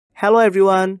Hello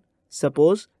everyone.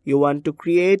 Suppose you want to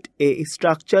create a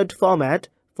structured format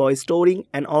for storing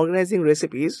and organizing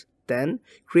recipes, then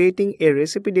creating a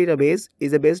recipe database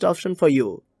is the best option for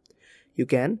you. You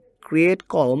can create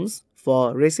columns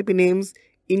for recipe names,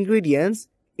 ingredients,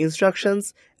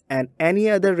 instructions, and any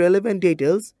other relevant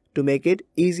details to make it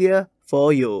easier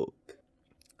for you.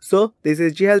 So this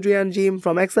is Zehad Rian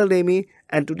from Excel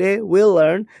and today we'll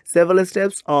learn several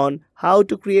steps on how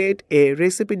to create a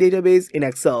recipe database in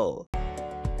Excel.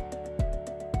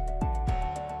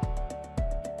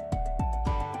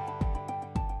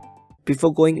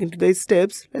 Before going into the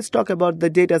steps, let's talk about the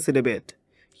data set a bit.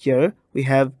 Here we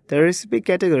have the recipe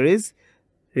categories,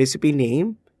 recipe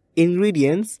name,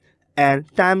 ingredients,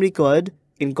 and time required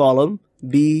in column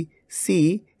B,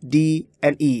 C, D,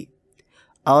 and E.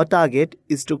 Our target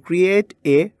is to create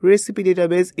a recipe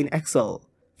database in Excel.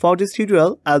 For this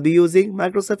tutorial, I'll be using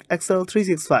Microsoft Excel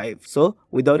 365. So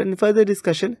without any further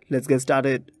discussion, let's get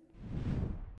started.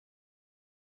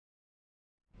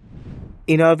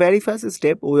 In our very first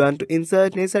step, we want to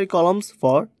insert necessary columns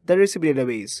for the recipe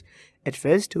database. At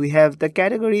first, we have the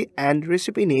category and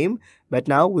recipe name, but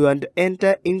now we want to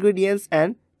enter ingredients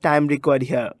and time required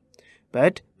here.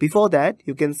 But before that,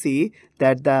 you can see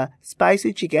that the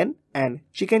spicy chicken and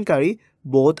chicken curry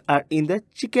both are in the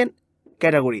chicken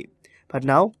category. But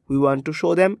now we want to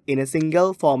show them in a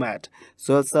single format.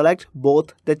 So select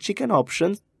both the chicken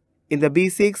options in the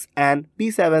B6 and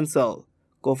B7 cell.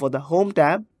 Go for the Home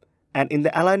tab and in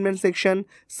the alignment section,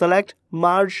 select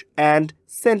Merge and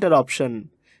Center option.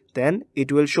 Then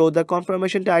it will show the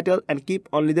confirmation title and keep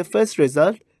only the first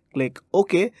result. Click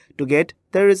OK to get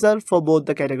the result for both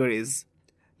the categories.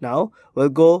 Now we'll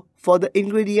go for the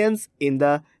ingredients in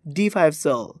the D5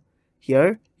 cell.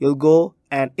 Here you'll go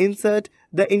and insert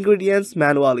the ingredients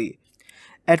manually.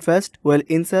 At first we'll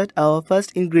insert our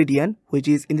first ingredient, which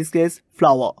is in this case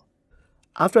flour.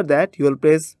 After that you will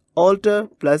press Alt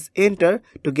plus Enter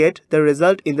to get the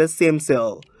result in the same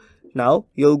cell. Now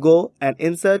you'll go and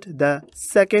insert the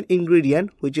second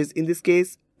ingredient, which is in this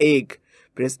case egg.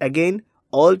 Press again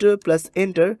Alt plus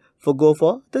Enter go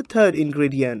for the third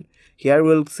ingredient. Here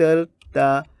we'll select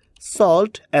the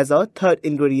salt as our third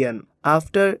ingredient.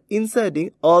 After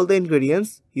inserting all the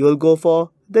ingredients, you will go for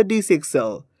the D6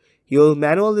 cell. You will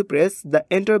manually press the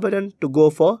Enter button to go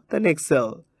for the next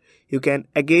cell. You can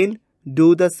again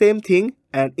do the same thing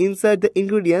and insert the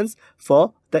ingredients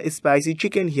for the spicy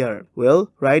chicken here.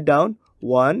 We'll write down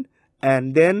 1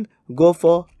 and then go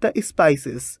for the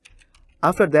spices.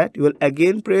 After that, you will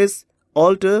again press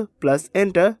Alt plus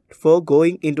Enter for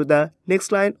going into the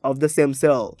next line of the same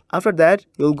cell. After that,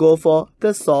 you'll go for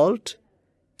the salt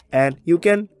and you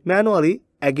can manually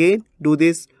again do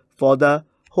this for the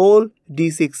whole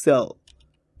D6 cell.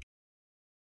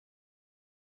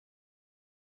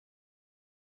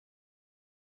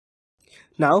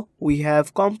 Now we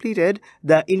have completed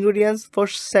the ingredients for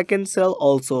second cell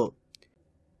also.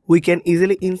 We can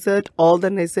easily insert all the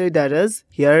necessary data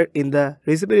here in the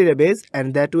recipe database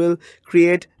and that will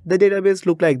create the database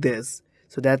look like this.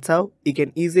 So that's how you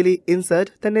can easily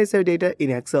insert the necessary data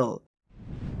in Excel.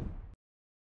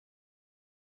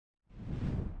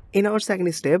 In our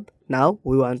second step, now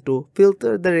we want to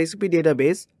filter the recipe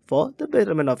database for the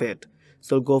betterment of it.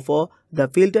 So go for the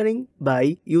filtering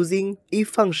by using if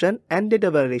function and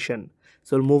data validation.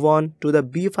 So move on to the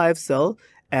B5 cell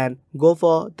and go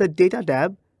for the data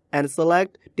tab and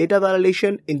select data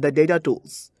validation in the data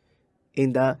tools.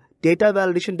 In the data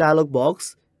validation dialog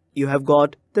box, you have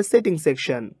got the settings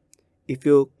section. If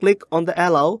you click on the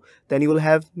allow, then you will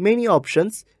have many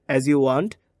options as you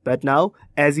want. But now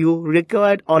as you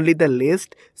required only the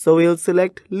list, so we will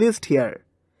select list here.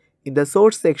 In the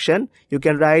source section, you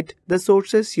can write the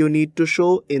sources you need to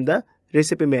show in the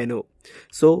recipe menu.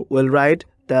 So we'll write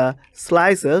the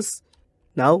slices.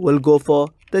 Now we'll go for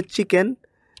the chicken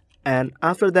and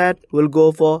after that we'll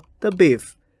go for the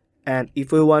beef. And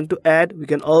if we want to add, we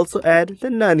can also add the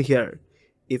none here.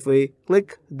 If we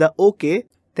click the OK,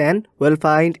 then we'll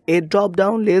find a drop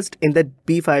down list in the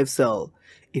B5 cell.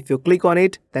 If you click on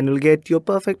it, then you'll get your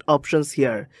perfect options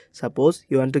here. Suppose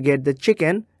you want to get the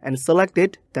chicken and select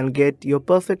it, then get your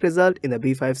perfect result in the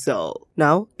B5 cell.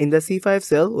 Now in the C5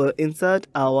 cell, we'll insert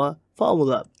our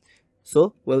formula.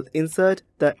 So we'll insert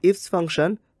the ifs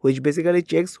function, which basically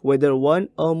checks whether one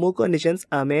or more conditions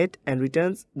are met and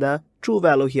returns the true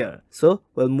value here. So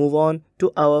we'll move on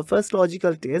to our first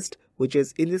logical test, which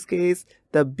is in this case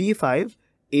the B5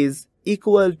 is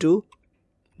equal to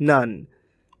none.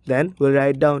 Then we'll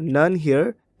write down none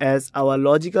here as our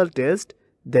logical test.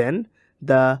 Then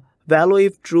the value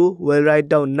if true, we'll write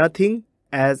down nothing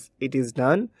as it is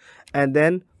none. And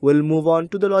then we'll move on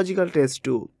to the logical test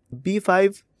 2.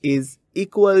 B5 is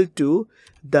equal to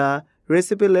the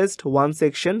recipe list one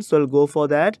section, so we'll go for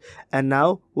that, and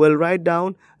now we'll write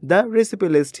down the recipe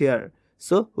list here.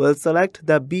 So we'll select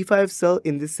the B5 cell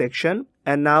in this section,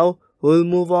 and now we'll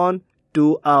move on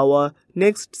to our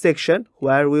next section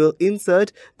where we'll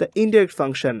insert the indirect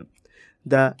function.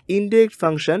 The indirect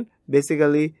function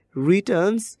basically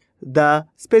returns the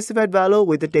specified value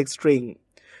with the text string,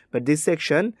 but this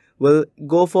section will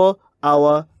go for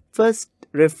our first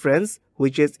reference,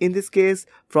 which is in this case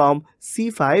from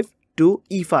C5 to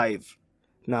E5.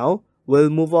 Now we'll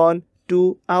move on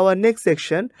to our next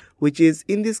section, which is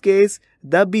in this case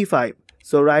the B5.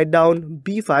 So write down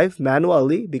B5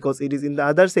 manually because it is in the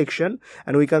other section,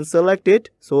 and we can select it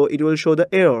so it will show the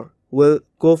error. We'll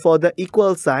go for the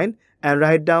equal sign and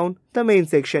write down the main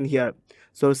section here.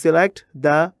 So select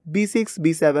the B6,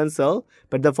 B7 cell,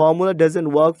 but the formula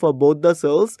doesn't work for both the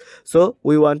cells, so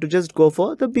we want to just go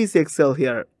for the B6 cell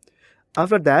here.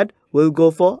 After that, we'll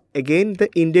go for again the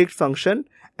indirect function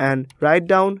and write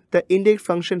down the indirect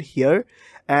function here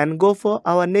and go for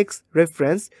our next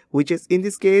reference, which is in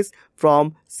this case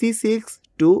from C6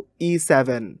 to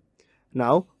E7.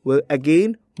 Now we'll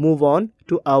again move on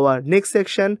to our next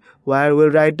section where we'll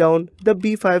write down the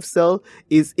B5 cell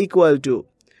is equal to.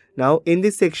 Now in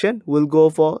this section we'll go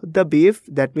for the BIF,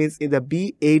 that means in the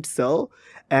B8 cell,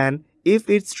 and if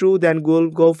it's true then we'll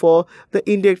go for the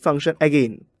indirect function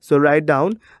again. So write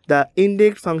down the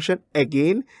indirect function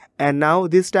again, and now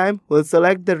this time we'll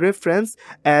select the reference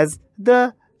as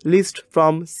the list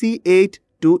from C8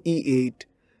 to E8.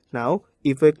 Now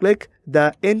if we click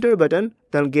the enter button,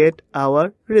 then get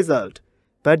our result.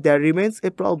 But there remains a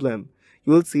problem.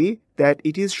 You will see that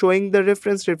it is showing the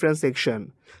reference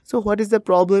section. So what is the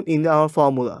problem in our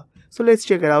formula? So let's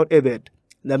check it out a bit.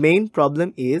 The main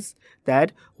problem is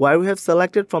that where we have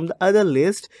selected from the other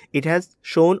list, it has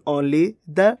shown only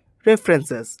the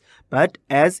references, but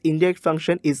as indirect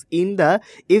function is in the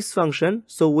ifs function,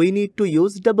 so we need to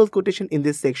use double quotation in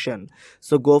this section.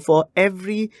 So go for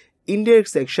every indirect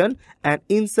section and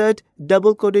insert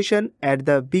double quotation at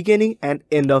the beginning and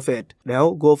end of it.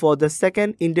 Now go for the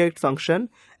second indirect function,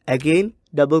 again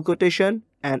double quotation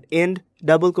and end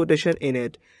double quotation in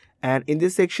it, and in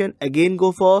this section again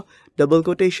go for double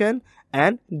quotation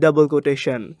and double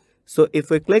quotation. So if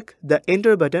we click the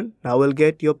enter button, now we'll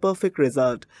get your perfect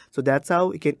result. So that's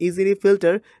how you can easily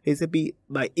filter recipe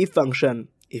by if function.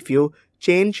 If you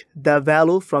change the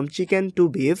value from chicken to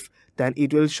beef, then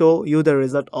it will show you the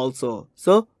result also.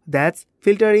 So that's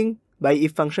filtering by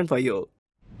if function for you.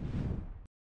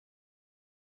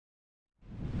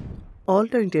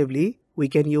 Alternatively, we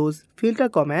can use filter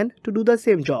command to do the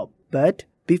same job. But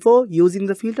before using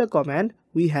the filter command,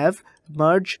 we have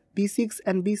merge B6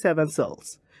 and B7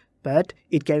 cells. But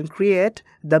it can create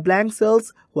the blank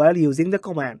cells while using the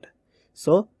command.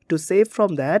 So to save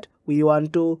from that, we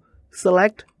want to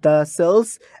select the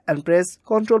cells and press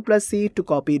Ctrl+C to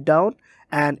copy it down,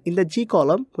 and in the G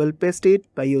column we'll paste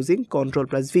it by using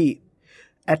Ctrl+V.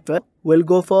 At first we'll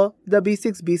go for the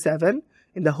B6, B7.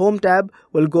 In the home tab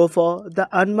we'll go for the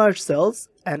unmerged cells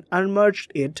and unmerge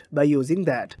it by using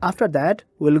that. After that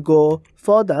we'll go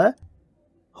for the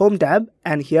home tab,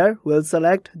 and here we'll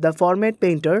select the format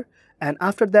painter, and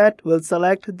after that we'll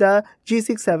select the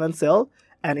G67 cell,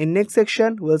 and in next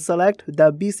section we'll select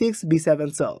the B6,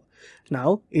 B7 cell.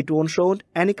 Now it won't show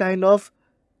any kind of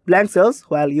blank cells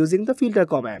while using the filter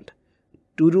command.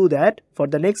 To do that, for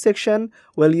the next section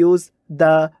we'll use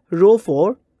the row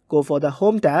 4, go for the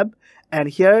home tab, and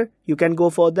here you can go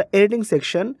for the editing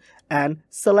section and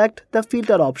select the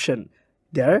filter option.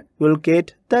 There you'll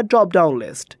get the drop down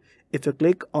list. If you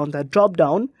click on the drop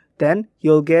down, then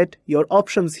you'll get your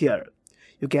options here.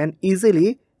 You can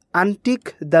easily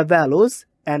untick the values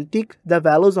and tick the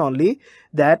values only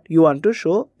that you want to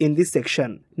show in this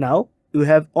section. Now you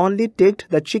have only ticked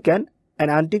the chicken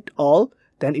and unticked all,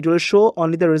 then it will show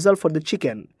only the result for the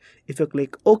chicken. If you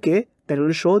click OK, then it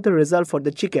will show the result for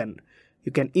the chicken.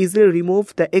 You can easily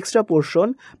remove the extra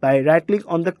portion by right click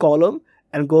on the column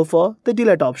and go for the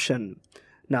delete option.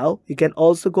 Now you can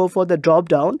also go for the drop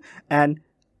down and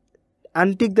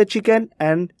untick the chicken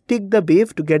and tick the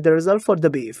beef to get the result for the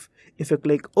beef. If you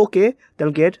click OK,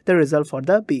 then get the result for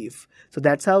the beef. So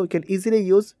that's how you can easily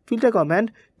use filter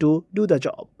command to do the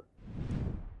job.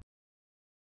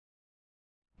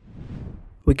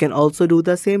 We can also do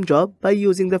the same job by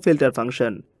using the filter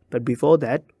function. But before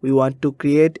that, we want to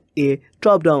create a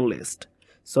drop down list.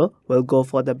 So we'll go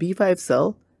for the B5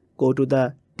 cell, go to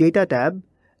the data tab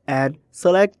and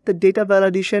select the data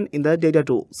validation in the data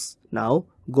tools. Now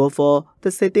go for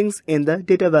the settings in the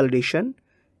data validation.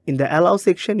 In the allow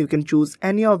section, you can choose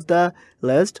any of the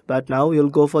list, but now you'll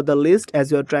go for the list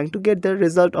as you are trying to get the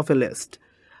result of a list.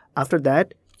 After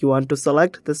that, you want to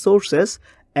select the sources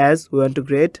as we want to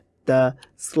create the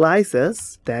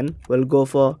slices. Then we'll go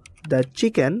for the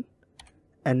chicken,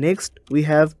 and next we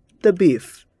have the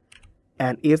beef,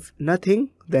 and if nothing,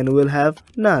 then we'll have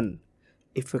none.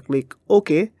 If we click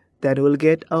OK, then we'll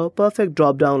get our perfect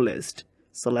drop down list.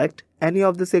 Select any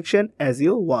of the section as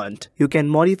you want. You can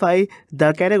modify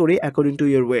the category according to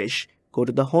your wish. Go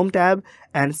to the Home tab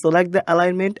and select the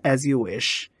alignment as you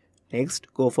wish.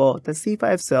 Next, go for the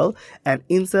C5 cell and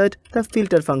insert the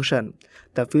filter function.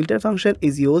 The filter function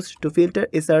is used to filter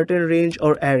a certain range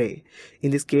or array.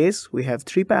 In this case, we have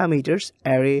 3 parameters: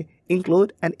 array,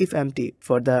 include, and if empty.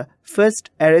 For the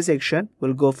first array section,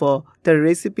 we'll go for the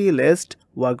recipe list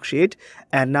worksheet,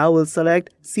 and now we'll select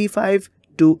C5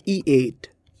 to E8.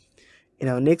 In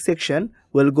our next section,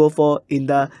 we'll go for in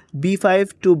the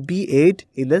B5 to B8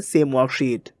 in the same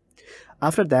worksheet.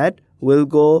 After that, we'll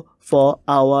go for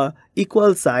our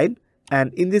equal sign,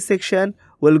 and in this section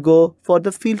we'll go for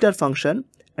the filter function,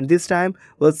 and this time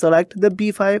we'll select the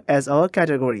B5 as our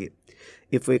category.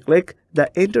 If we click the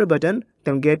enter button,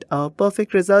 then get our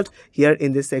perfect result here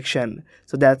in this section.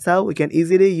 So that's how we can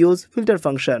easily use filter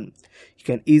function. You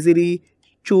can easily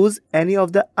choose any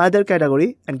of the other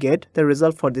category and get the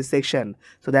result for this section.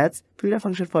 So that's filter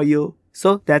function for you.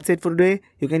 So that's it for today.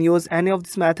 You can use any of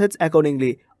these methods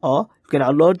accordingly, or you can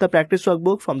download the practice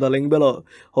workbook from the link below.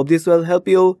 Hope this will help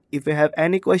you. If you have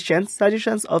any questions,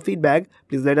 suggestions or feedback,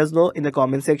 please let us know in the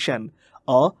comment section,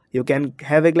 or you can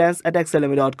have a glance at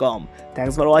excelacademy.com.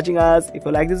 Thanks for watching us. If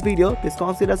you like this video, please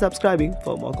consider subscribing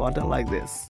for more content like this.